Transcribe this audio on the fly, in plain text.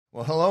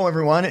Well, hello,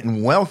 everyone,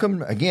 and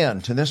welcome again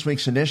to this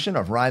week's edition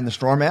of Ridin the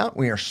Storm Out.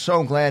 We are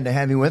so glad to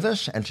have you with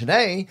us, and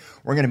today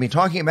we're going to be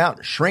talking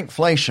about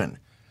shrinkflation.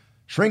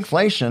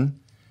 Shrinkflation?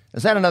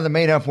 Is that another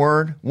made-up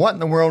word? What in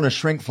the world is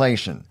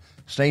shrinkflation?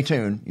 Stay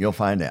tuned. You'll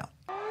find out.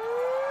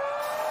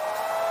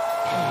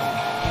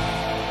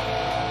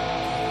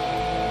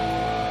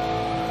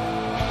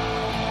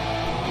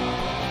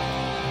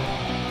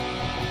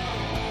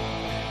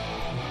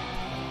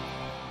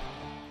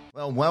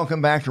 Well,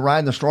 welcome back to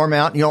Ridin the Storm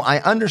Out. You know, I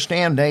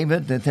understand,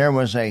 David, that there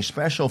was a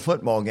special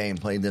football game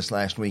played this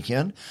last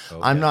weekend.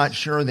 I'm not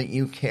sure that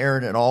you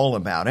cared at all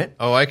about it.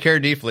 Oh, I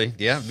care deeply.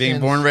 Yeah, being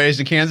born and raised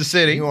in Kansas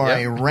City. You are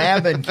a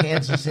rabid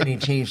Kansas City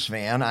Chiefs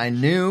fan. I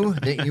knew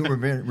that you were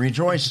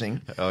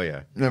rejoicing. Oh,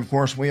 yeah. And, of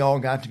course, we all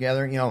got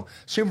together. You know,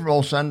 Super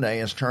Bowl Sunday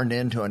has turned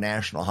into a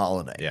national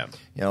holiday. Yeah.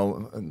 You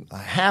know,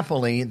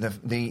 happily,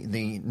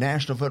 the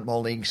National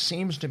Football League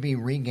seems to be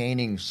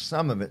regaining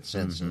some of its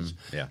senses.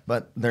 Mm-hmm. Yeah.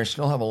 But they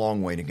still have a long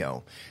way to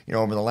go. You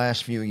know, over the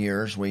last few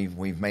years,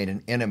 we've made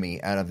an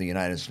enemy out of the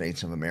United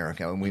States of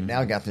America, and we've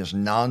now got this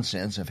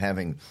nonsense of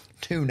having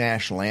two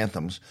national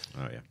anthems.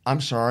 Oh, yeah.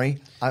 I'm sorry.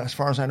 As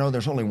far as I know,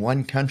 there's only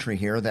one country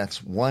here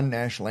that's one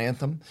national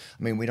anthem.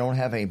 I mean, we don't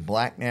have a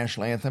black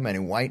national anthem and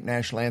a white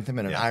national anthem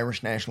and an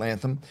Irish national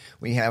anthem.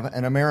 We have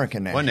an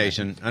American national One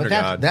nation, anthem. under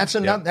God.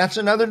 That's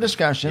another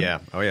discussion. Yeah.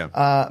 Oh,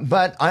 yeah.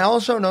 But I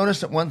also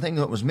noticed that one thing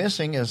that was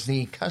missing is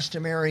the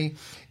customary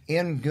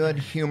in good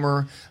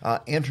humor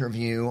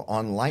interview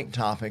on light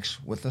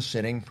topics with the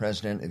sitting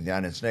president of the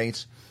United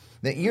States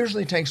that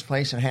usually takes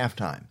place at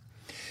halftime.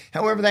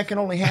 However, that can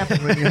only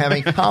happen when you have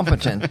a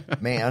competent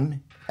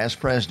man as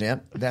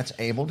president that's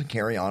able to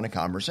carry on a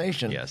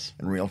conversation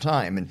in real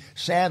time. And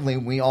sadly,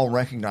 we all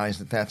recognize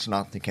that that's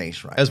not the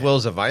case right As now. well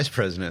as a vice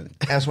president.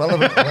 As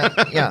well as,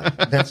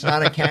 that's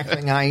not a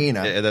cackling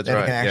hyena that's that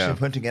right, can actually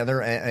put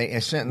together a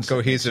sentence.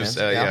 Cohesive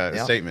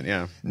statement,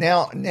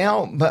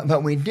 Now,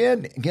 but we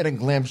did get a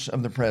glimpse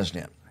of the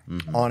president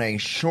on a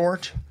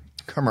short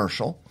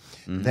commercial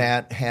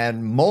that had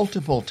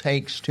multiple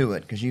takes to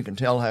it, because you can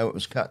tell how it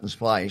was cut and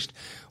spliced,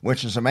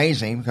 which is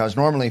amazing, because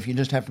normally if you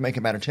just have to make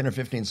about a 10 or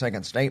 15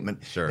 second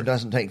statement, it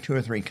doesn't take 2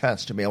 or 3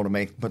 cuts to be able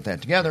to put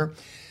that together.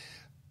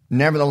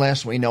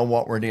 Nevertheless, we know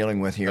what we're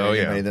dealing with here,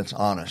 anybody that's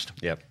honest.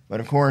 Yep.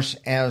 But, of course,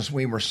 as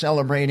we were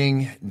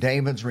celebrating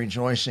David's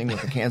rejoicing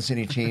with the Kansas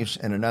City Chiefs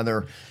and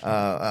another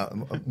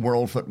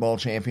World Football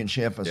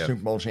Championship of Super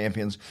Bowl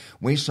champions,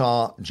 we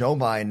saw Joe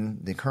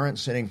Biden, the current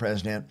sitting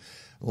president,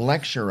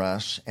 lecture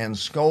us and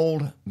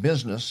scold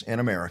business in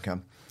America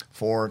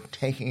for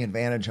taking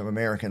advantage of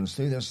Americans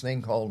through this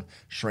thing called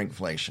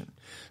shrinkflation.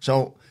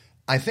 So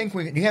I think do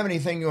you have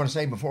anything you want to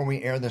say before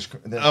we air this?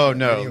 Oh,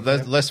 no.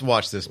 Let's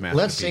watch this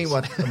masterpiece. Let's see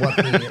what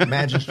the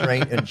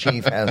magistrate in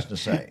chief has to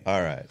say.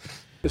 All right.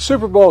 The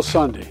Super Bowl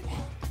Sunday.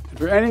 If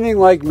you're anything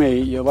like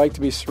me, you like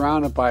to be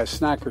surrounded by a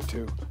snack or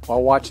two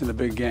while watching the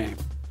big game.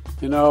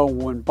 You know,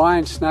 when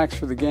buying snacks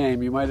for the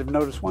game, you might have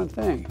noticed one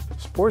thing.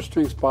 Sports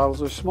drinks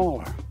bottles are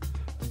smaller.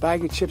 A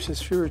bag of chips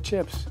has fewer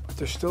chips, but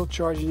they're still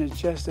charging you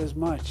just as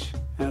much.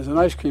 And as an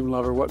ice cream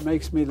lover, what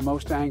makes me the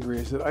most angry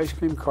is that ice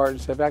cream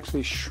cartons have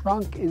actually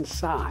shrunk in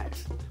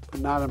size, but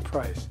not in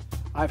price.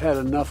 I've had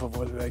enough of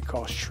what they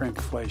call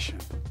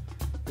shrinkflation.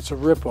 It's a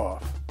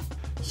ripoff.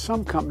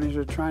 Some companies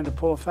are trying to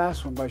pull a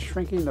fast one by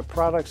shrinking the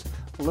products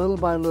little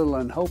by little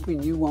and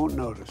hoping you won't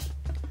notice.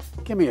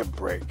 Give me a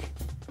break.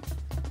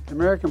 The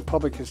American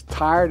public is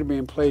tired of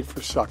being played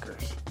for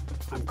suckers.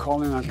 I'm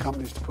calling on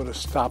companies to put a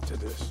stop to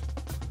this.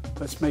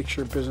 Let's make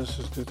sure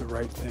businesses do the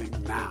right thing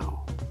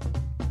now.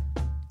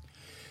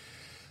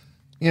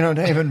 You know,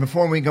 David,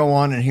 before we go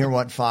on and hear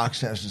what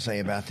Fox has to say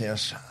about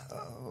this,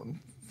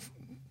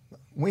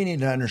 we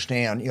need to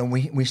understand, you know,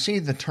 we see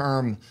the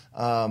term,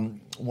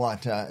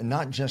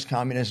 not just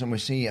communism, we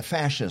see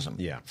fascism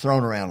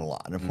thrown around a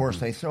lot. And, of course,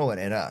 they throw it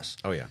at us.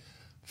 Oh, yeah.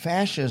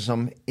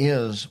 Fascism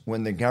is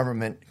when the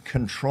government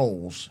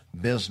controls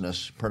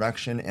business,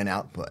 production, and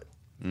output.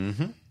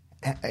 Mm-hmm.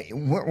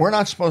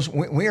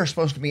 We are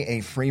supposed to be a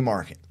free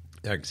market.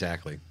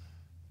 Exactly.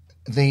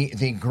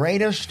 The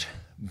greatest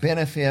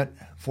benefit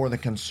for the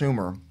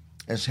consumer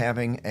is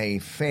having a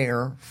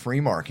fair,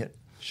 free market.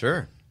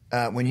 Sure.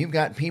 When you've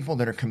got people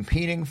that are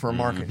competing for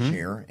market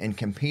share and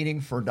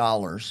competing for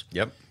dollars,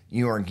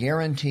 you are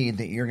guaranteed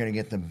that you're going to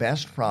get the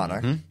best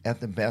product at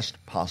the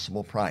best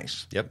possible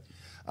price. Yep.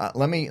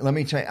 Let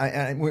me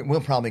tell you, we'll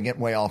probably get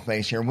way off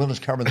base here. We'll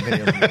just cover the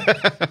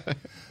video.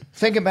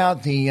 Think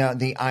about the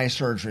eye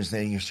surgeries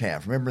they used to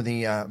have. Remember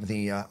I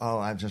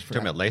just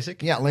forgot. Talking about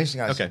LASIK? Yeah,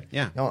 LASIK eye surgery. Okay,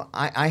 yeah. No,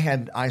 I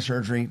had eye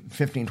surgery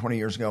 15, 20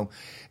 years ago,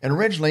 and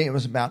originally it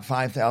was about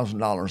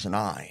 $5,000 an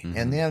eye.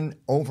 And then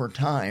over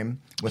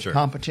time, with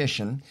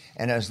competition,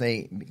 and as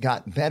they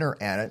got better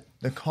at it,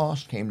 the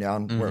cost came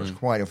down where it was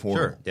quite affordable.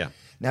 Sure, yeah.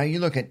 Now you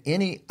look at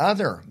any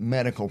other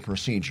medical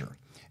procedure,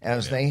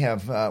 as they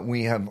have,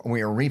 we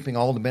are reaping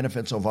all the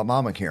benefits of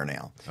Obamacare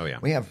now. Oh, yeah.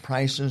 We have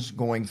prices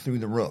going through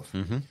the roof.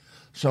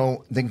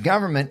 So the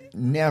government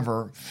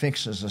never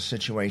fixes a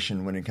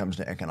situation when it comes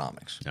to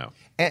economics. No.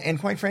 And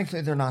quite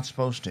frankly, they're not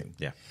supposed to.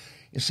 Yeah.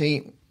 You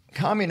see,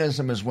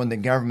 Communism is when the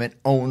government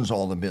owns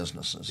all the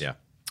businesses. Yeah.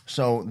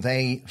 So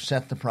they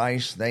set the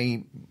price.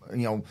 They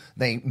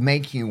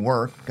make you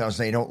work because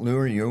they don't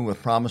lure you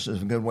with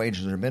promises of good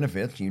wages or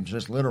benefits. You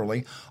just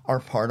literally are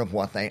part of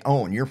what they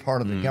own. You're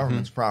part of the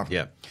government's property.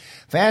 Yeah.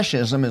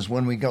 Fascism is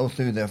when we go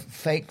through the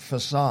fake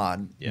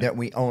facade that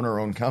we own our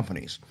own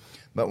companies.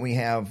 But we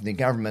have the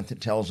government that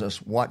tells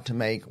us what to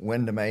make,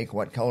 when to make,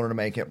 what color to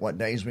make it, what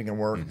days we can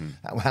work,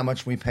 how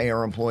much we pay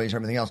our employees,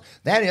 everything else.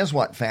 That is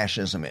what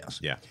fascism is.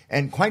 Yeah.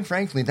 And quite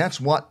frankly,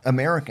 that's what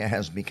America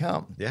has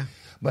become. Yeah.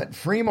 But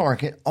free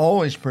market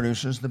always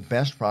produces the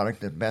best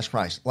product at the best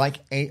price,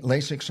 like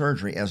LASIK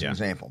surgery as an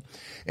example.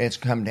 It's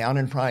come down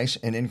in price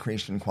and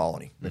increased in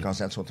quality because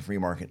that's what the free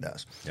market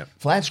does. Yep.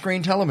 Flat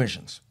screen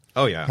televisions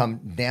come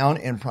down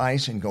in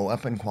price and go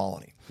up in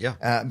quality.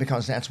 Yeah.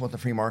 Because that's what the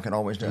free market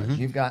always does.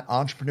 You've got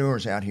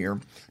entrepreneurs out here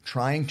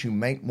trying to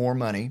make more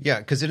money. Yeah,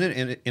 because isn't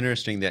it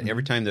interesting that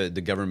every time the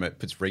government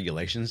puts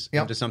regulations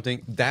into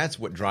something, that's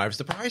what drives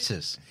the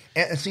prices.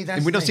 And see,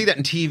 and we don't see that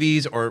in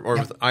TVs or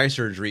with eye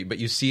surgery, but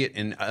you see it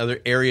in other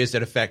areas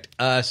that affect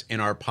us in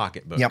our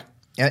pocketbook. Yep.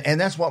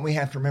 And that's what we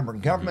have to remember.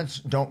 Governments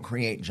don't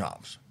create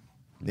jobs.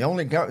 The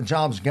only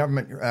jobs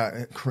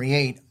government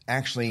create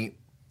actually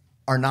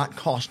are not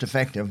cost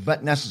effective,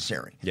 but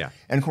necessary. Yeah.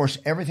 And of course,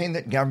 everything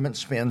that government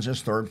spends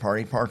is third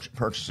party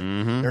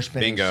purchasing. They're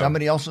spending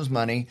somebody else's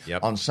money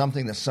on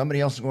something that somebody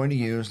else is going to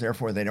use.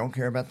 Therefore, they don't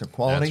care about the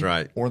quality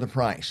or the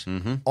price.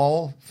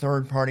 All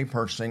third party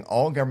purchasing,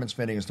 all government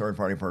spending is third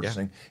party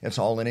purchasing. It's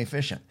all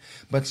inefficient.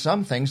 But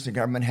some things the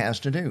government has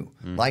to do,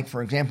 like,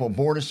 for example,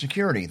 Board of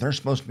Security. They're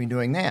supposed to be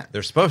doing that.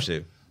 They're supposed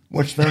to.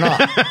 Which they're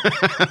not.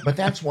 But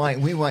that's why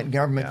we want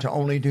government to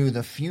only do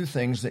the few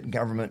things that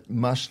government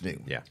must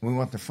do. Yeah. We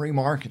want the free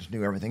market to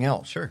do everything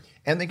else. Sure.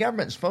 And the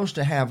government's supposed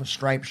to have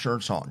striped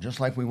shirts on, just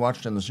like we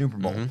watched in the Super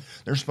Bowl.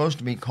 They're supposed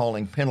to be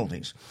calling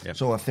penalties. Yep.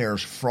 So if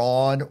there's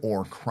fraud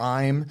or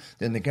crime,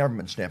 then the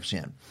government steps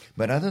in.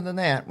 But other than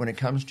that, when it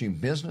comes to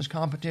business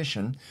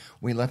competition,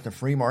 we let the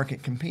free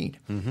market compete.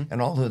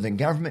 And although the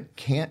government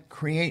can't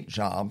create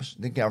jobs,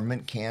 the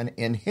government can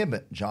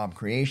inhibit job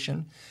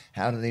creation.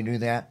 How do they do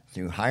that?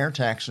 Through higher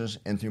taxes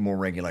and through more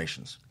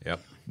regulations. Yep.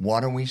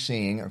 What are we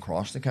seeing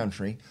across the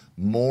country?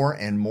 More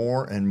and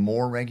more and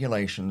more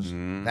regulations.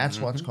 That's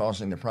what's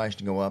causing the price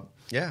to go up.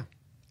 Yeah.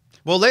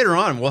 Well, later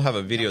on, we'll have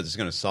a video that's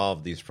going to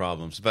solve these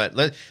problems. But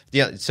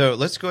so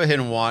let's go ahead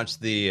and watch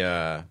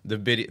the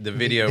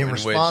video. The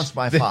response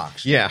by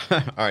Fox. Yeah. All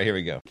right, here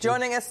we go.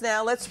 Joining us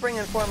now, let's bring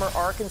in former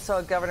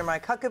Arkansas Governor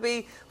Mike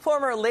Huckabee,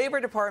 former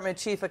Labor Department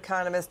Chief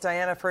Economist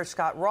Diana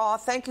Furch-Scott-Raw.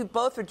 Thank you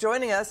both for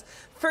joining us.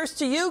 First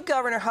to you,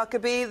 Governor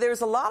Huckabee.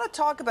 There's a lot of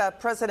talk about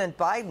President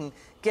Biden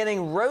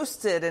getting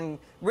roasted and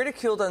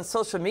ridiculed on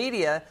social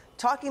media,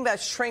 talking about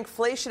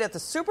shrinkflation at the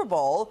Super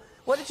Bowl.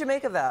 What did you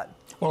make of that?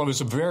 Well, it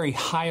was a very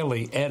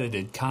highly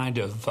edited kind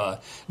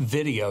of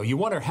video. You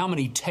wonder how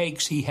many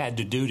takes he had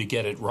to do to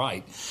get it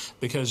right,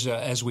 because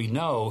as we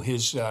know,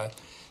 his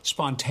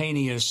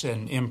spontaneous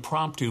and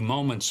impromptu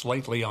moments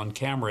lately on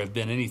camera have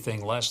been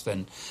anything less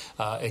than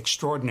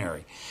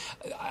extraordinary.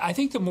 I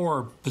think the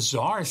more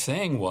bizarre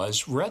thing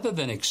was, rather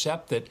than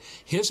accept that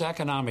his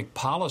economic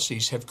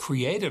policies have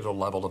created a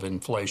level of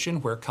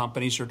inflation where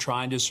companies are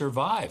trying to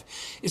survive,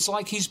 it's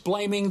like he's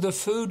blaming the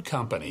food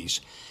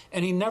companies.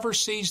 And he never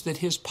sees that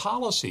his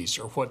policies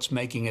are what's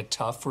making it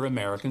tough for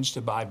Americans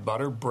to buy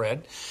butter,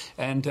 bread,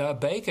 and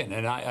bacon.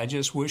 And I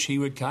just wish he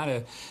would kind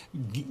of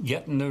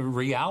get in the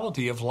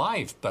reality of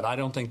life. But I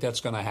don't think that's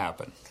going to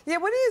happen. Yeah,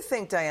 what do you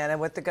think, Diana,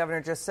 what the governor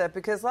just said?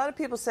 Because a lot of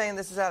people saying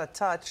this is out of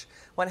touch.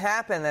 What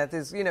happened, that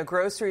there's,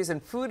 groceries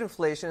and food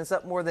inflation is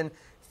up more than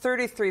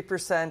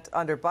 33%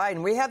 under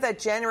Biden. We have that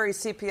January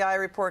CPI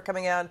report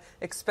coming out,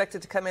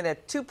 expected to come in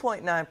at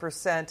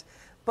 2.9%.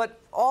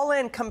 But all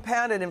in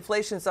compounded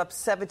inflation is up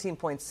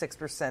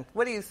 17.6%.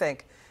 What do you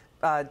think,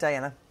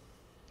 Diana?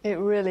 It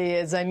really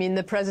is. I mean,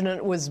 the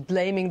president was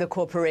blaming the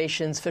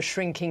corporations for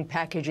shrinking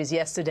packages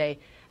yesterday.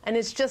 And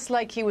it's just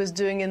like he was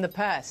doing in the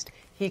past.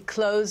 He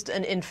closed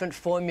an infant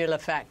formula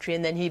factory,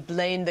 and then he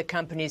blamed the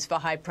companies for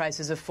high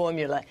prices of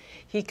formula.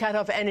 He cut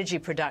off energy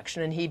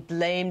production, and he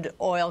blamed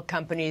oil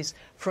companies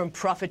from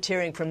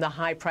profiteering from the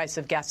high price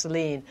of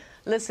gasoline.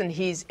 Listen,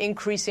 he's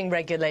increasing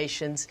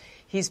regulations.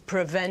 He's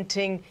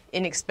preventing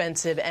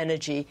inexpensive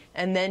energy,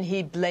 and then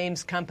he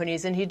blames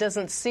companies, and he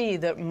doesn't see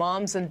that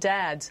moms and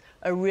dads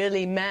are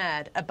really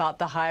mad about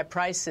the higher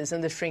prices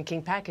and the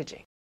shrinking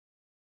packaging.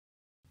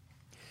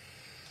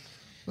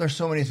 There's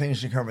so many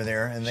things to cover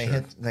there, and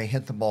they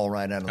hit the ball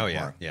right out of the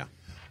park. Yeah.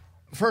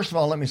 First of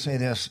all, let me say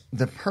this: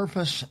 the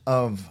purpose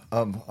of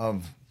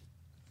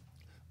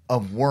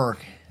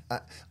work.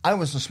 I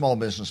was a small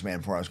businessman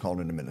before I was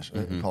called into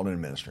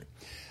ministry.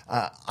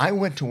 I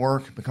went to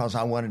work because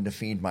I wanted to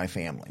feed my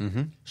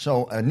family.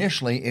 So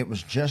initially, it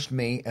was just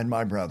me and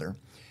my brother.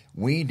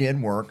 We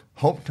did work,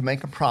 hoped to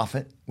make a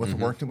profit with the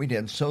work that we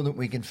did, so that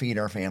we could feed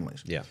our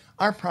families. Yeah.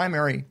 Our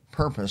primary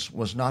purpose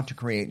was not to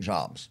create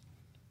jobs.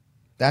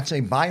 That's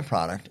a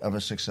byproduct of a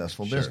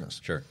successful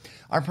business. Sure.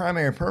 Our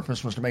primary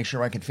purpose was to make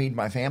sure I could feed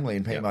my family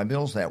and pay my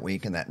bills that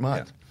week and that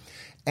month.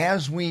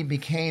 As we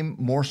became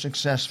more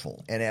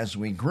successful and as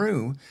we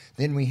grew,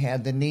 then we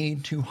had the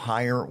need to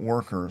hire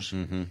workers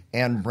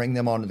and bring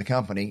them onto the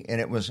company.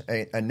 And it was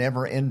a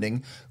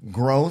never-ending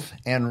growth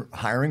and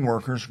hiring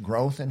workers,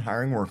 growth and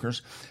hiring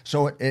workers.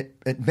 So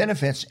it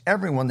benefits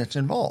everyone that's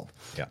involved.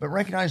 Yeah. But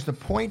recognize the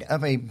point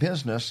of a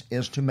business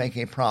is to make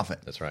a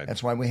profit. That's right.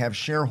 That's why we have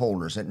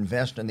shareholders that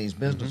invest in these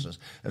businesses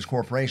as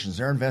corporations.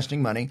 They're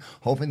investing money,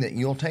 hoping that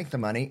you'll take the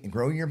money,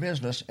 grow your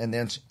business, and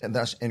then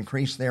thus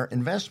increase their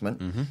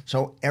investment.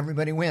 So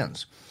everybody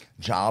wins.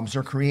 Jobs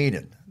are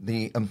created.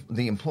 The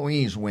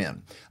employees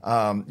win.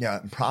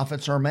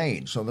 Profits are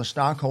made. So the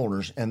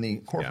stockholders and the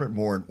corporate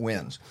board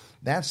wins.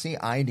 That's the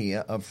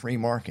idea of free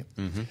market.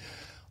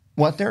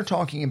 What they're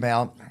talking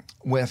about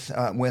with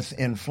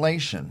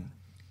inflation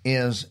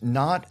is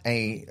not.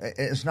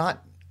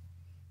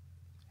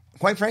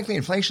 Quite frankly,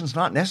 inflation is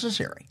not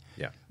necessary.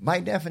 Yeah. By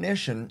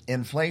definition,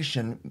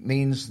 inflation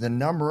means the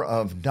number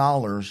of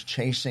dollars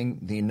chasing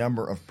the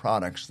number of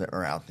products that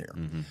are out there.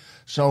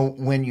 So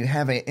when you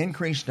have an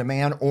increased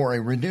demand or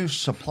a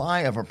reduced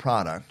supply of a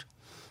product,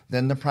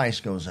 then the price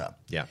goes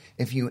up. Yeah.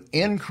 If you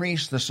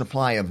increase the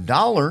supply of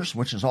dollars,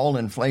 which is all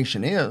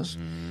inflation is,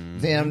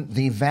 then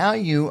the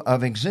value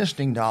of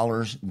existing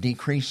dollars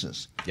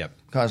decreases. Yep.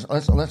 Because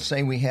let's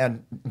say we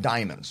had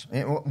diamonds.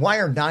 Why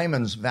are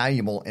diamonds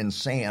valuable and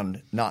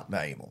sand not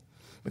valuable?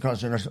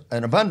 Because there's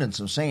an abundance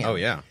of sand. Oh,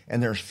 yeah.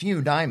 And there's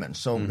few diamonds.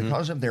 So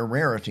because of their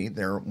rarity,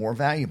 they're more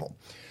valuable.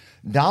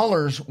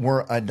 Dollars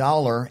were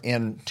 $1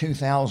 in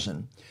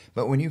 2000.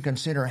 But when you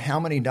consider how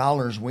many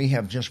dollars we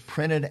have just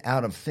printed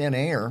out of thin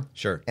air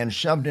and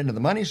shoved into the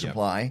money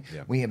supply,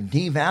 we have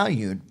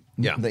devalued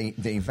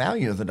the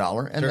value of the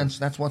dollar, and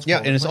that's what's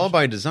and it's all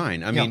by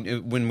design. I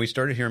mean, when we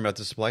started hearing about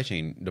the supply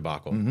chain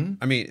debacle,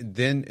 I mean,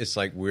 then it's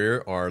like we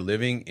are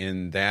living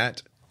in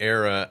that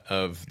era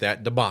of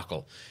that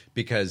debacle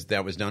because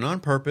that was done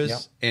on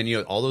purpose, and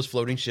all those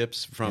floating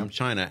ships from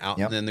China out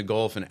in the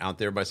Gulf and out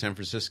there by San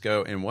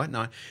Francisco and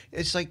whatnot.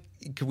 It's like,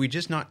 could we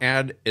just not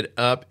add it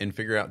up and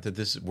figure out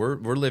that we're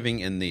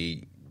living in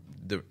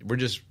we're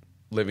just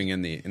living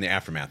in the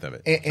aftermath of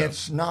it.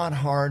 It's not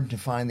hard to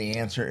find the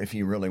answer if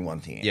you really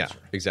want the answer. Yeah,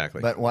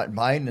 exactly. But what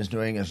Biden is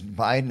doing is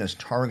Biden is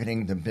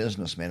targeting the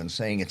businessmen and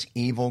saying it's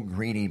evil,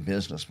 greedy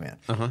businessmen.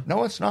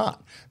 No, it's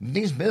not.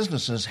 These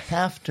businesses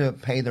have to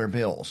pay their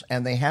bills,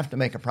 and they have to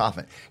make a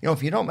profit.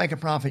 If you don't make a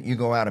profit, you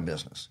go out of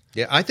business.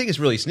 Yeah, I think it's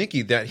really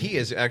sneaky that he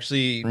is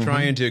actually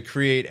trying to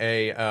create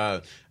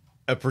a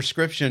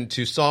prescription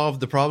to solve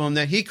the problem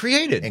that he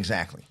created.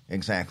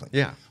 Exactly.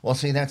 Yeah. Well,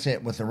 see, that's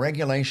it. With the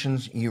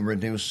regulations, you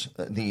reduce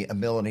the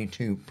ability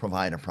to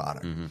provide a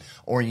product,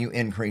 or you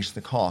increase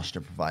the cost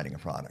of providing a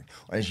product.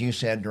 As you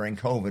said, during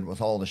COVID, with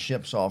all the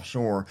ships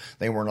offshore,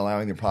 they weren't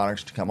allowing their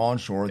products to come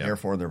onshore.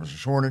 Therefore, there was a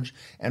shortage,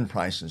 and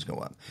prices go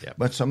up.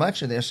 But so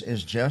much of this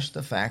is just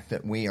the fact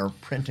that we are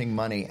printing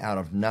money out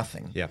of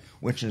nothing,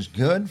 which is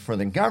good for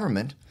the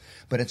government,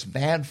 but it's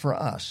bad for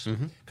us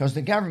because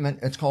the government,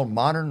 it's called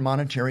modern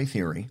monetary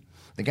theory.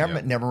 The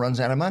government never runs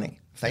out of money.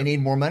 If they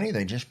need more money,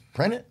 they just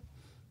print it.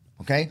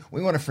 Okay,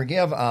 we want to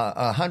forgive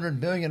 $100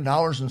 billion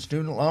in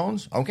student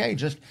loans. Okay,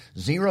 just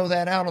zero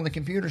that out on the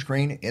computer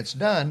screen. It's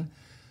done.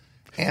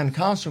 And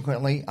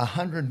consequently,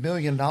 $100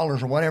 billion or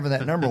whatever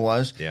that number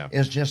was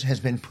has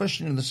been pushed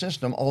into the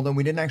system, although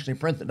we didn't actually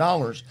print the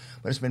dollars,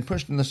 but it's been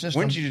pushed in the system.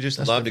 Wouldn't you just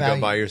love to go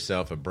buy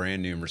yourself a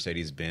brand new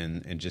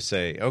Mercedes-Benz and just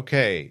say,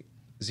 okay,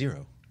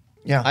 zero?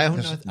 Yeah, I own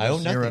nothing.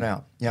 Zero it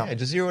out. Yeah,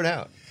 just zero it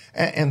out.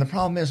 And the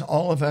problem is,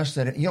 all of us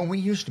that we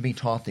used to be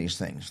taught these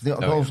things.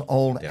 Those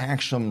old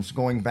axioms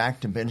going back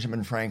to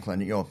Benjamin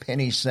Franklin. A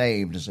penny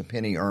saved is a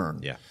penny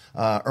earned. Yeah.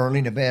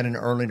 Early to bed and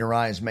early to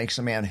rise makes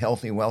a man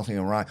healthy, wealthy,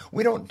 and right.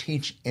 We don't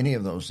teach any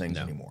of those things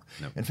anymore.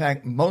 No. In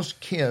fact, most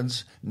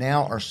kids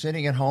now are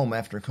sitting at home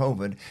after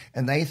COVID,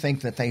 and they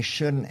think that they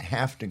shouldn't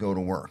have to go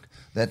to work.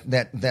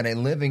 That a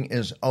living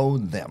is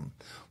owed them.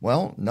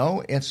 Well,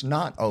 no, it's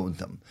not owed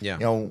them. Yeah.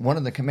 One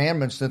of the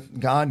commandments that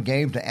God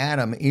gave to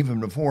Adam even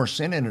before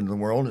sin entered the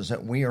world is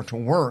that we are to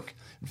work.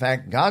 In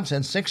fact, God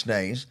said 6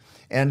 days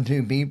and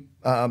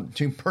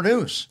to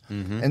produce.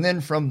 And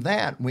then from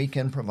that, we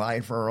can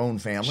provide for our own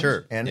families.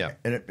 Sure. And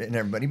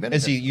everybody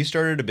benefits. And see, you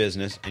started a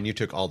business and you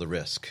took all the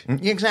risk.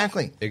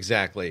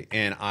 Exactly.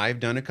 And I've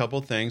done a couple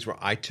of things where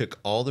I took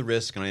all the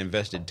risk and I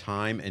invested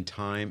time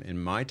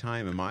and my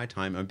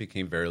time and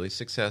became very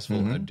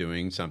successful at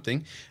doing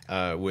something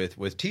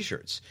with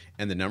T-shirts.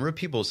 And the number of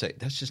people say,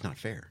 that's just not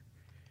fair.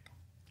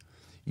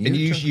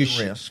 You took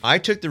the risk. I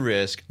took the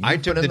risk. I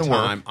took the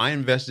time. Work. I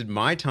invested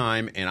my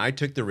time, and I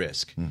took the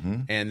risk.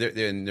 And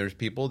there's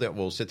people that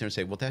will sit there and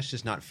say, well, that's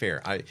just not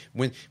fair.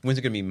 When's it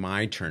going to be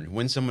my turn?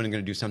 When's someone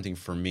going to do something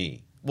for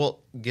me? Well,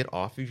 get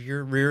off of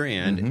your rear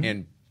end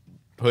and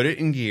put it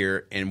in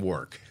gear and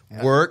work.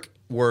 Yeah. Work.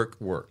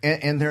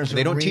 And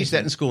they don't teach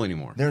that in school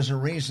anymore. There's a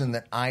reason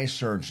that eye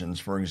surgeons,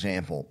 for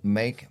example,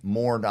 make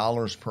more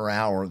dollars per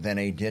hour than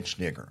a ditch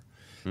digger.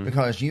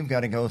 Because you've got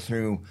to go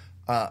through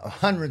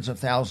hundreds of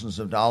thousands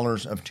of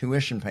dollars of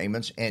tuition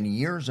payments and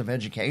years of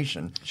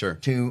education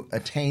to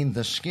attain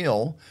the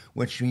skill,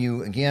 which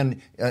you,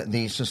 again,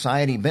 the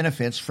society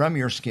benefits from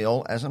your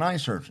skill as an eye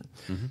surgeon.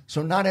 Mm-hmm.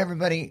 So not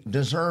everybody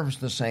deserves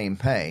the same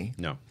pay.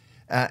 No.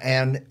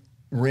 And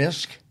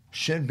risk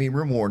should be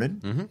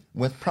rewarded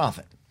with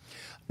profit.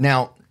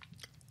 Now,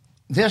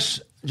 this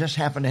just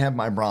happened to have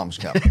my Brahms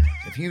cup.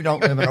 If you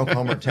don't live in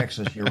Oklahoma or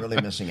Texas, you're really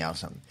missing out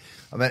something.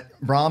 But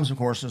Brahms, of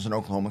course, is an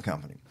Oklahoma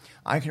company.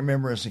 I can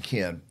remember as a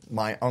kid,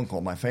 my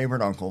uncle, my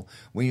favorite uncle,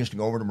 we used to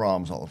go over to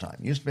Brahms all the time.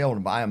 You used to be able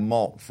to buy a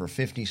malt for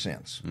 50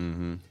 cents.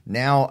 Mm-hmm.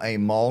 Now a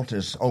malt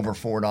is over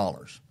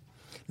 $4.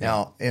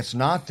 Now, it's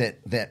not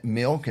that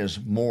milk is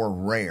more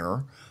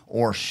rare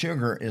or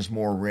sugar is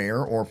more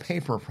rare or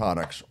paper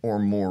products are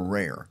more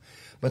rare,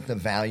 but the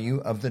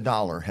value of the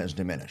dollar has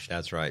diminished.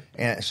 That's right.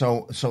 And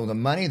so the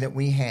money that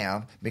we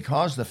have,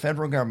 because the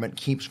federal government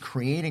keeps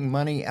creating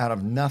money out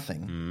of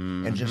nothing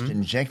and just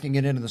injecting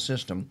it into the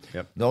system,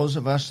 those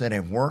of us that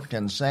have worked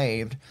and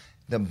saved,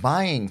 the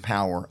buying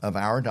power of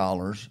our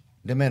dollars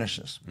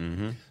diminishes.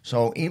 Mm-hmm.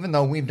 So even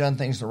though we've done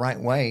things the right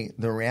way,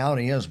 the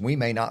reality is we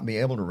may not be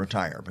able to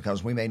retire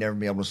because we may never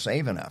be able to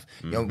save enough.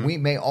 Mm-hmm. You know, we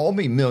may all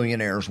be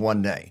millionaires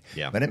one day,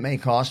 but it may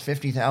cost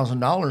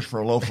 $50,000 for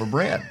a loaf of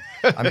bread.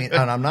 I mean,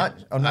 and I'm not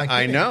kidding.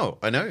 I know,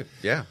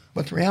 yeah.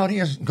 But the reality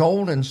is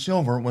gold and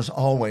silver was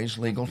always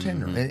legal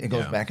tender. Mm-hmm. It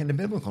goes back into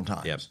biblical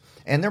times. Yep.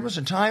 And there was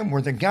a time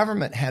where the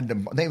government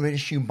they would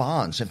issue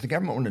bonds. If the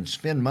government wanted to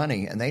spend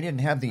money and they didn't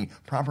have the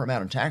proper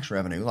amount of tax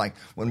revenue, like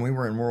when we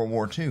were in World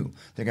War II,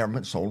 the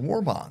government sold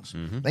war bonds.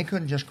 Mm-hmm. They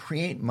couldn't just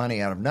create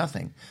money out of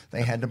nothing.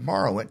 They had to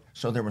borrow it,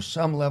 so there was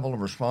some level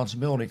of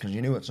responsibility because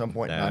you knew at some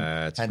point in time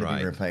it had to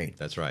be repaid.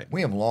 That's right.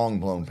 We have long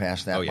blown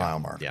past that mile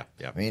mark. Yeah.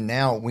 I mean,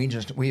 now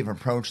we've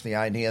approached the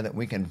idea that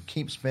we can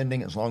keep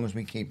spending as long as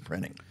we keep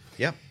printing.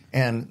 Yeah.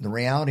 And the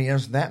reality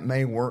is that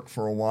may work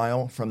for a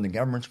while from the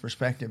government's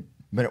perspective,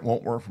 but it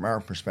won't work from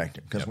our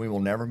perspective because we will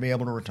never be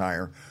able to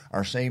retire.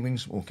 Our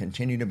savings will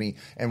continue to be.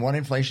 And what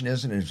inflation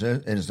is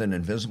an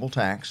invisible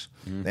tax.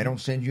 Mm-hmm. They don't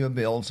send you a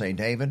bill and say,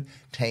 David,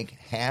 take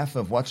half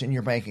of what's in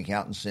your bank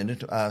account and send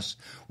it to us.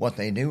 What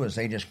they do is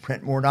they just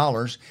print more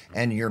dollars,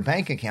 and your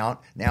bank account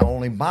now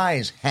only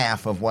buys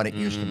half of what it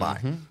used to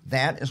buy.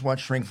 That is what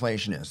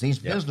shrinkflation is. These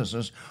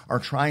businesses are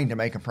trying to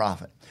make a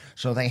profit.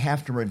 So they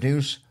have to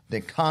reduce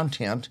the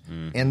content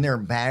in their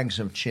bags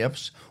of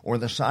chips or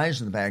the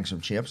size of the bags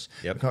of chips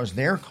because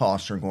their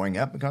costs are going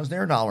up because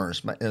their dollar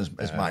is buying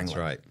That's low.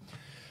 right.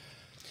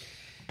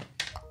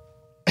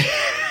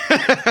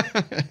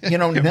 You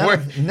know,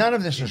 none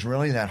of this is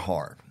really that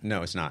hard.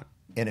 No, it's not.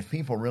 And if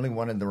people really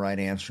wanted the right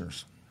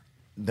answers,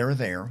 they're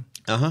there.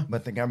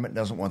 But the government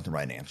doesn't want the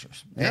right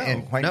answers.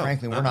 And quite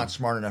frankly, we're not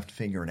smart enough to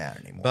figure it out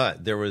anymore.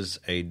 But there was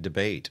a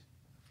debate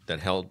that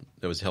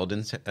was held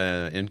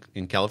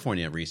in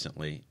California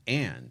recently,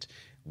 and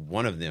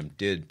one of them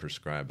did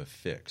prescribe a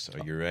fix.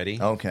 Are you ready?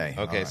 Okay.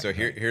 Right, so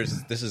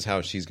this is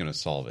how she's going to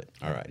solve it.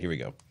 All right, here we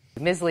go.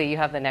 Ms. Lee, you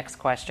have the next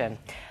question.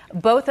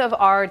 Both of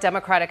our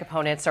Democratic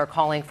opponents are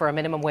calling for a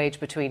minimum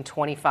wage between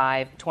 $20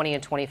 and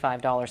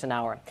 $25 an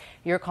hour.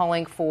 You're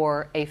calling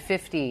for a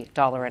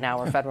 $50 an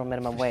hour federal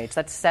minimum wage.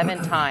 That's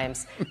 7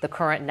 times the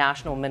current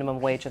national minimum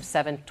wage of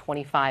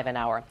 $7.25 an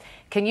hour.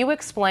 Can you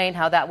explain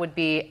how that would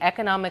be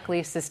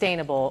economically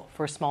sustainable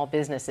for small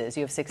businesses?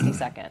 You have 60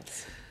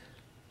 seconds.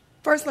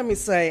 First, let me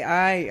say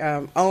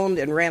I owned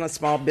and ran a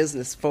small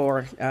business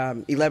for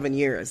 11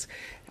 years.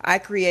 I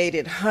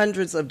created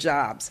hundreds of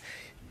jobs,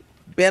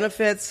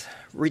 benefits,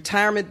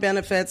 retirement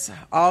benefits,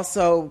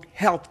 also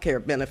health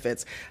care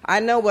benefits. I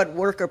know what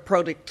worker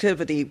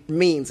productivity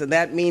means, and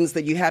that means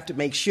that you have to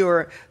make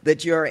sure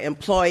that your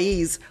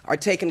employees are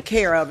taken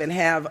care of and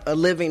have a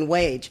living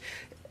wage.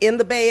 In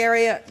the Bay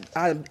Area,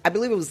 I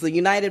believe it was the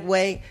United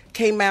Way,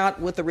 came out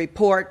with a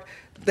report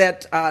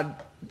that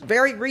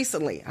very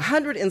recently,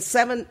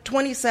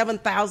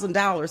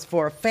 $127,000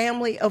 for a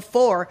family of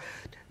 4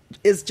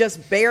 is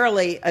just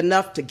barely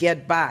enough to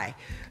get by.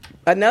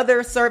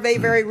 Another survey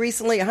very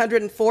recently,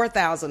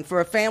 $104,000 for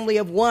a family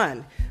of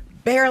 1,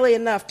 barely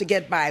enough to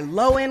get by.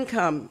 Low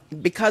income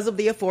because of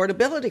the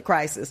affordability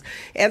crisis.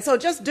 And so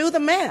just do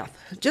the math.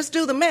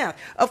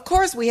 Of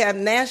course, we have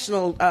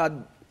national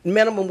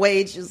minimum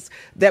wages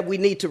that we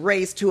need to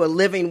raise to a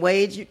living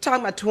wage. You're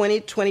talking about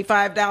 $20,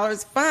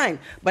 $25, fine.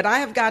 But I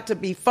have got to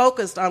be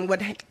focused on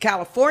what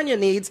California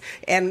needs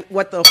and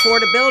what the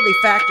affordability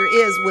factor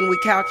is when we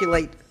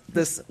calculate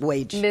this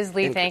wage. Ms.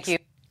 Lee, thank you.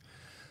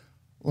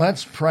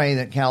 Let's pray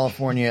that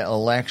California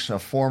elects a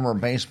former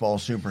baseball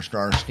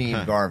superstar,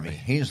 Steve Garvey.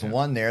 He's the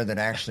one there that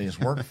actually has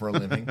worked for a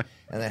living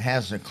and that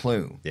has a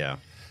clue. Yeah.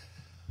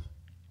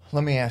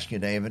 Let me ask you,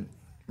 David,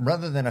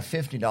 rather than a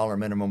 $50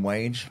 minimum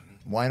wage,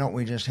 why don't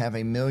we just have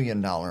 $1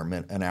 million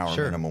an hour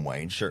minimum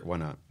wage? Sure, why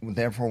not?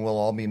 Therefore, we'll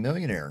all be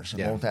millionaires.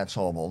 And won't that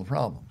solve all the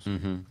problems?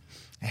 Mm-hmm.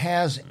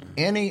 Has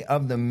any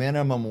of the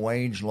minimum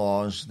wage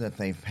laws that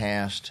they've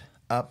passed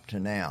up to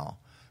now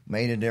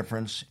made a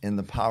difference in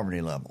the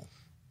poverty level?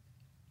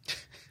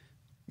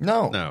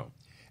 No.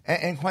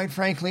 And quite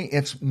frankly,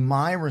 it's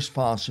my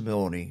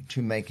responsibility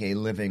to make a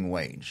living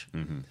wage.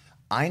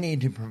 I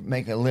need to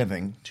make a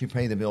living to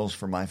pay the bills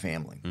for my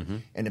family.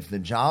 And if the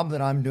job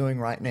that I'm doing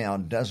right now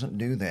doesn't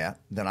do that,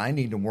 then I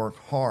need to work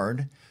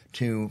hard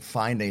to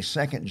find a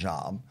second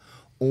job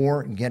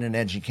or get an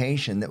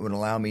education that would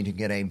allow me to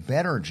get a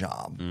better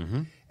job.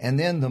 And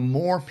then the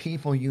more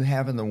people you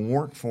have in the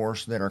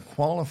workforce that are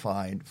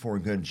qualified for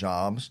good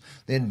jobs,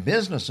 then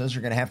businesses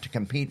are going to have to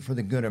compete for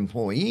the good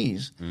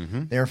employees.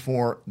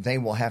 Therefore, they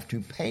will have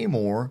to pay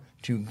more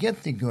to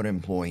get the good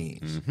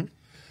employees.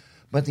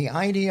 But the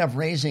idea of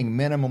raising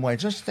minimum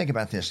wage, just think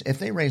about this. If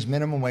they raise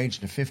minimum wage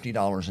to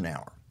 $50 an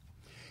hour,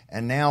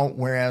 and now,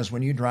 whereas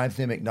when you drive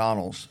through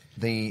McDonald's,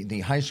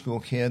 the high school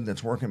kid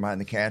that's working behind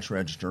the cash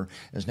register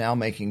is now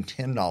making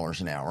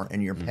 $10 an hour,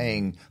 and you're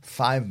paying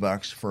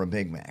 $5 for a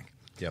Big Mac.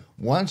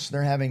 Once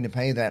they're having to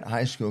pay that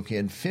high school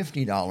kid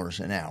 $50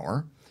 an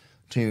hour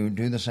to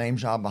do the same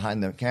job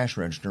behind the cash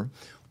register,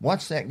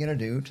 what's that going to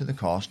do to the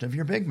cost of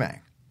your Big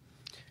Mac?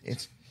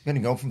 It's going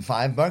to go from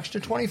 $5 to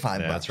 $25.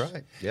 That's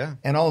right. Yeah.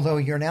 And although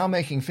you're now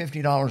making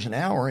 $50 an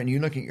hour, and you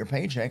look at your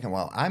paycheck, and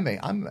I made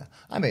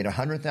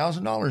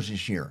 $100,000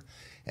 this year.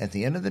 At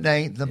the end of the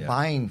day, the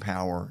buying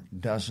power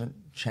doesn't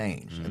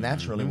change, and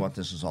that's really what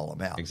this is all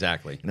about.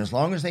 Exactly. And as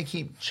long as they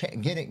keep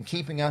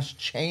keeping us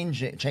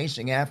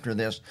chasing after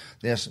this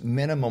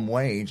minimum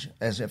wage,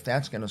 as if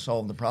that's going to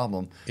solve the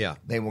problem,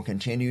 they will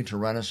continue to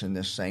run us in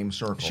this same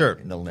circle. Sure.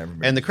 And they'll never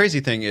be. And the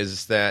crazy thing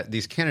is that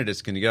these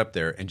candidates can get up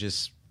there and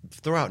just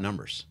throw out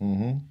numbers.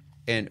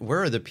 And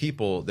where are the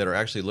people that are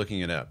actually looking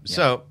it up?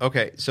 So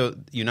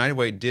United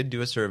Way did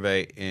do a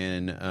survey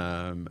in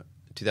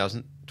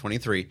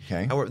 2023.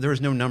 However, there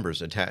was no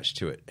numbers attached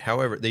to it.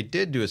 However, they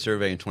did do a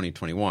survey in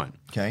 2021.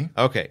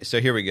 Okay,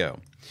 so here we go.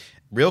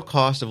 Real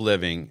cost of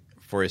living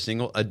for a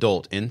single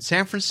adult in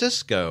San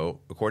Francisco,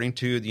 according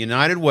to the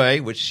United Way,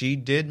 which she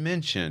did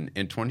mention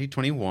in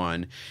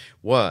 2021,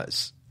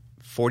 was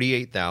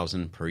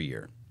 $48,000 per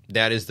year.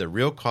 That is the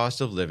real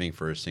cost of living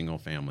for a single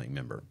family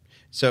member.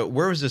 So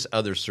where was this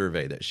other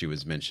survey that she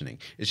was mentioning?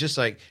 It's just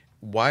like,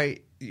 why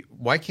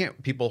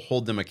can't people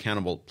hold them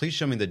accountable? Please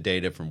show me the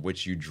data from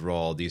which you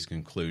draw these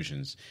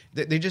conclusions.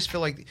 They just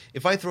feel like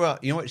if I throw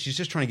out, you know what, she's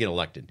just trying to get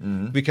elected.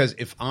 Because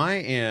if I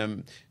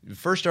am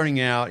first starting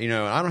out,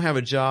 I don't have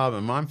a job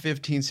and I'm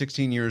 15,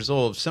 16 years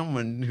old, if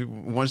someone who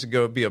wants to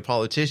go be a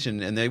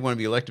politician and they want to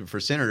be elected for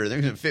senator,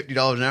 they're going to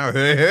 $50 an hour.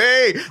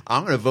 Hey,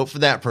 I'm going to vote for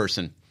that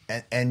person.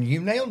 And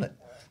you nailed it.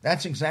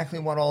 That's exactly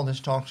what all this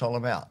talk's all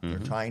about. They're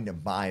trying to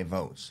buy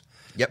votes.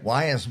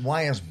 Why is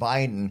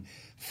Biden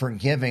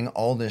forgiving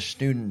all this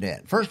student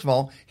debt? First of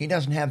all, he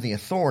doesn't have the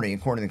authority,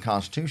 according to the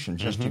Constitution,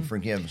 just to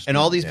forgive student and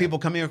all these debt. people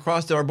coming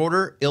across our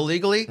border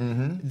illegally,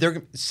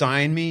 they're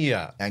sign me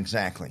up.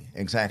 Exactly.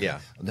 Yeah.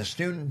 The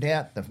student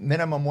debt, the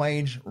minimum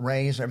wage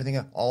raise, everything,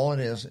 all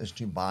it is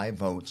to buy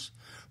votes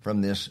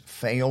from this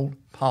failed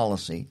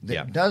policy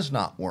that does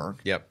not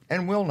work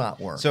and will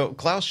not work. So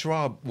Klaus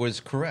Schwab was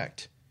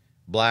correct.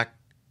 Black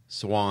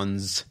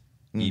Swans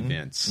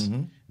events.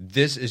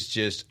 This is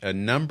just a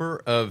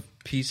number of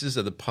pieces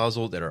of the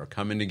puzzle that are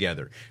coming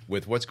together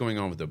with what's going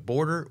on with the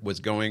border, what's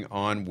going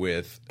on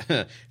with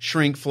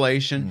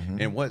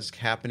shrinkflation, and what's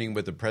happening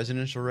with the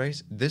presidential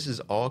race. This is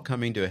all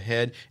coming to a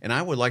head, and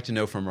I would like to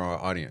know from our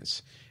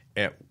audience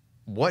at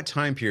what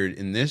time period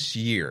in this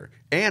year,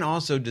 and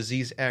also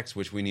Disease X,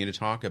 which we need to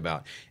talk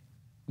about,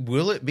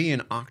 will it be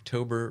in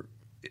October?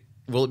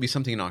 Will it be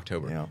something in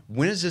October?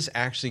 When is this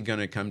actually going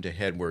to come to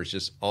head where it's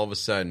just all of a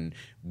sudden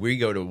we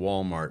go to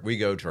Walmart, we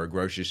go to our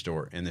grocery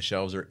store, and the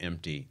shelves are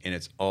empty, and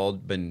it's all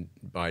been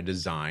by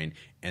design,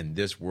 and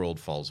this world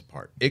falls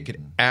apart? It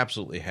could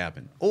absolutely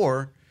happen.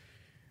 Or,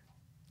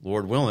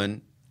 Lord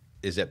willing,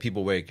 is that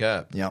people wake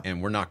up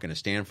and we're not going to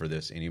stand for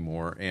this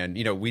anymore. And,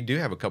 we do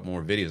have a couple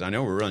more videos. I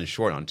know we're running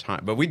short on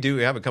time, but we do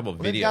have a couple of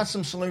videos. We've got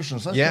some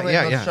solutions.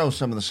 Let's show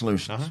some of the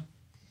solutions.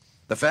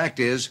 The fact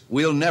is,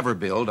 we'll never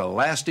build a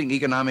lasting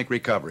economic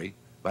recovery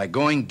by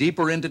going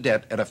deeper into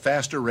debt at a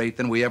faster rate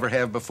than we ever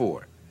have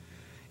before.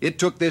 It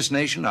took this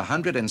nation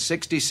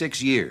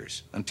 166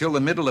 years, until the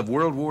middle of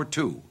World War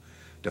II,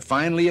 to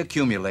finally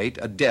accumulate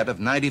a debt of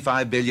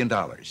 $95 billion.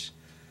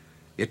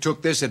 It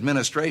took this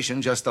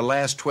administration just the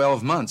last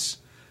 12 months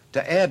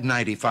to add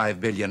 $95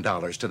 billion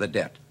to the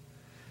debt.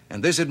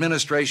 And this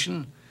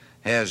administration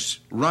has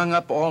rung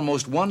up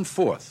almost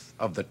 1/4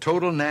 of the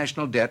total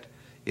national debt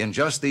in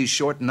just these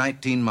short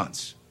 19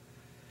 months.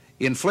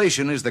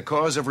 Inflation is the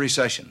cause of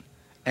recession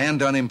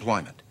and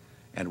unemployment,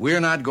 and we're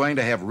not going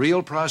to have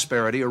real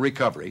prosperity or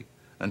recovery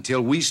until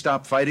we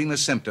stop fighting the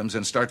symptoms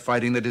and start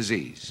fighting the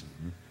disease.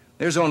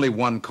 There's only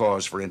one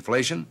cause for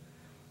inflation: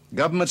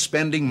 government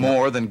spending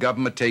more than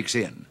government takes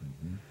in.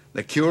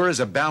 The cure is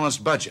a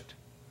balanced budget.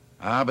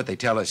 But they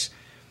tell us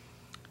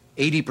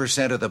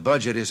 80% of the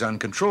budget is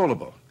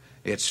uncontrollable.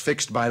 It's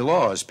fixed by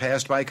laws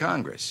passed by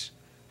Congress.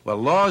 Well,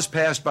 laws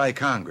passed by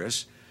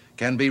Congress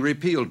can be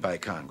repealed by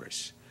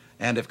Congress.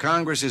 And if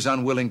Congress is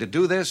unwilling to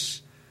do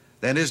this,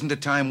 then isn't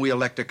it time we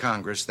elect a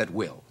Congress that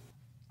will?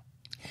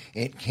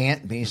 It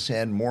can't be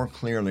said more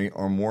clearly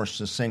or more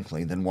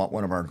succinctly than what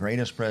one of our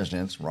greatest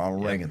presidents,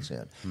 Ronald Reagan,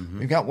 said.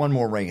 We've got one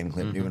more Reagan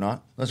clip, do we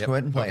not? Let's go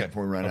ahead and play it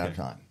before we run out of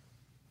time.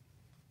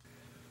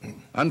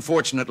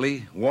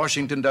 Unfortunately,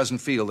 Washington doesn't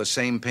feel the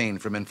same pain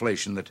from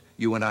inflation that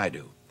you and I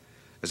do.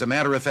 As a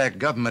matter of fact,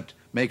 government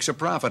makes a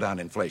profit on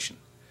inflation.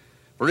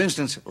 For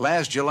instance,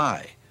 last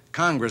July,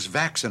 Congress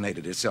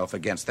vaccinated itself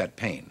against that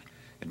pain.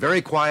 It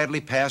very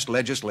quietly passed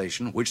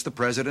legislation, which the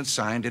president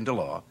signed into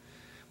law,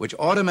 which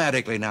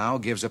automatically now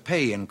gives a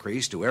pay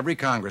increase to every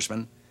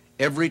congressman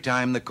every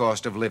time the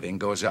cost of living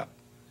goes up.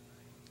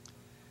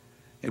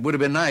 It would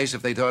have been nice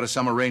if they thought of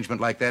some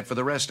arrangement like that for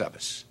the rest of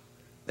us.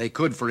 They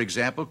could, for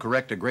example,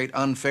 correct a great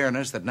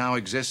unfairness that now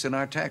exists in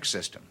our tax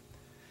system.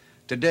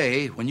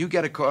 Today, when you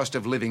get a cost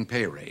of living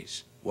pay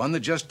raise, one that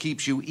just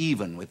keeps you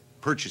even with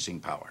purchasing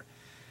power,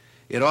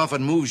 it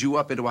often moves you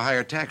up into a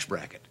higher tax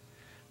bracket.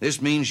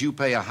 This means you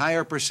pay a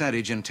higher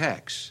percentage in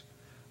tax,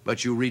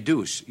 but you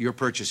reduce your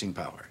purchasing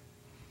power.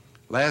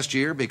 Last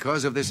year,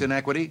 because of this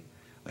inequity,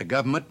 the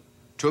government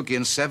took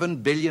in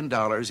 $7 billion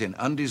in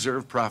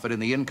undeserved profit in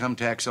the income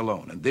tax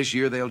alone, and this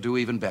year they'll do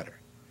even better.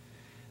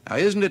 Now,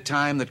 isn't it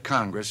time that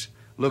Congress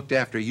looked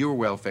after your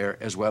welfare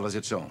as well as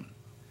its own?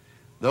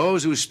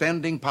 Those whose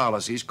spending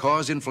policies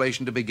cause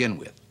inflation to begin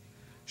with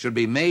should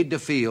be made to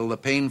feel the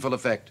painful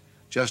effect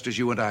just as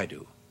you and I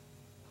do.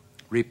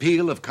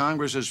 Repeal of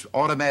Congress's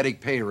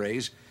automatic pay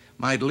raise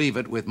might leave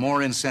it with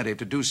more incentive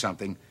to do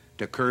something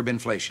to curb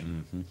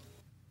inflation.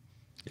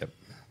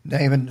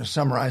 David, to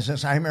summarize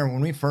this, I remember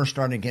when we first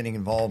started getting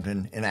involved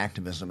in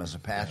activism as a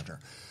pastor.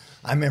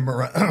 I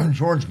remember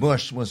George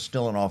Bush was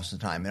still in office at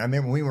the time, and I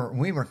remember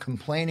we were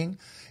complaining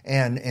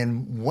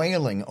and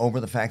wailing over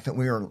the fact that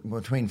we were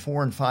between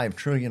 $4 and $5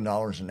 trillion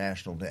in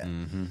national debt.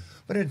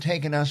 But it had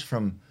taken us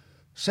from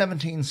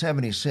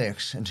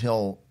 1776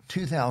 until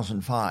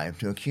 2005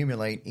 to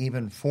accumulate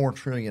even $4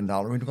 trillion.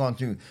 We'd gone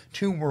through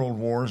 2 world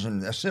wars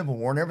and a civil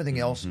war and everything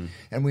else,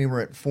 and we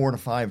were at $4 to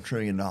 $5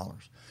 trillion.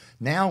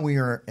 Now we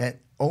are at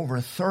over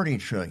 $30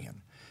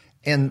 trillion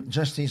in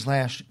just these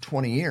last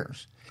 20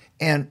 years.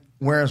 And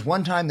whereas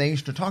one time they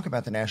used to talk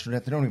about the national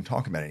debt, they don't even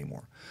talk about it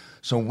anymore.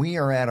 So we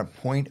are at a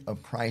point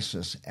of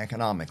crisis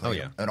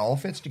economically. It all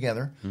fits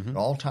together. It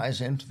all ties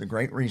into the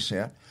Great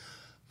Reset.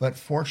 But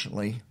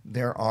fortunately,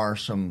 there are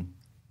some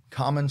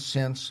common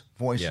sense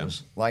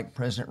voices like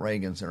President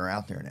Reagan's that are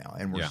out there now.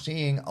 And we're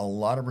seeing a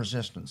lot of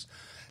resistance,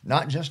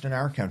 not just in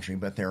our country,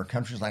 but there are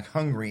countries like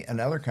Hungary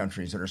and other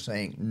countries that are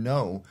saying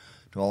no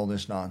to all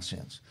this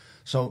nonsense.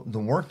 So the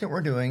work that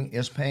we're doing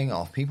is paying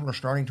off. People are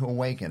starting to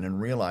awaken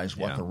and realize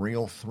what the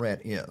real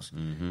threat is.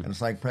 And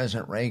it's like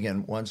President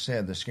Reagan once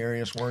said, the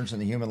scariest words in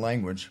the human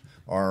language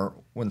are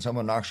when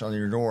someone knocks on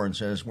your door and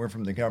says, we're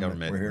from the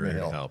government. We're here to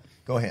help.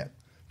 Go ahead.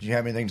 Did you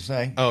have anything to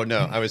say? Oh,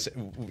 no.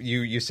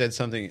 You said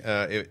something.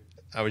 I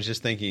was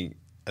just thinking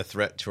a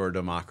threat to our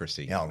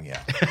democracy. Oh,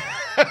 yeah.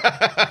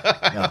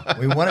 No,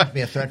 we want it to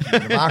be a threat to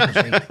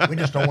democracy. We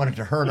just don't want it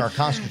to hurt our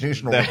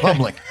constitutional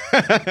republic.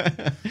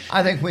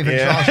 I think we've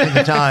exhausted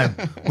the time.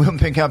 We'll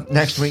pick up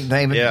next week,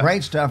 David. Yeah.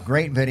 Great stuff,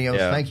 great videos.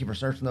 Thank you for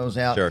searching those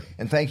out. Sure.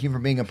 And thank you for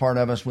being a part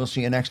of us. We'll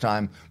see you next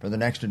time for the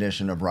next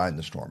edition of Ridin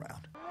the Storm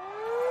Out.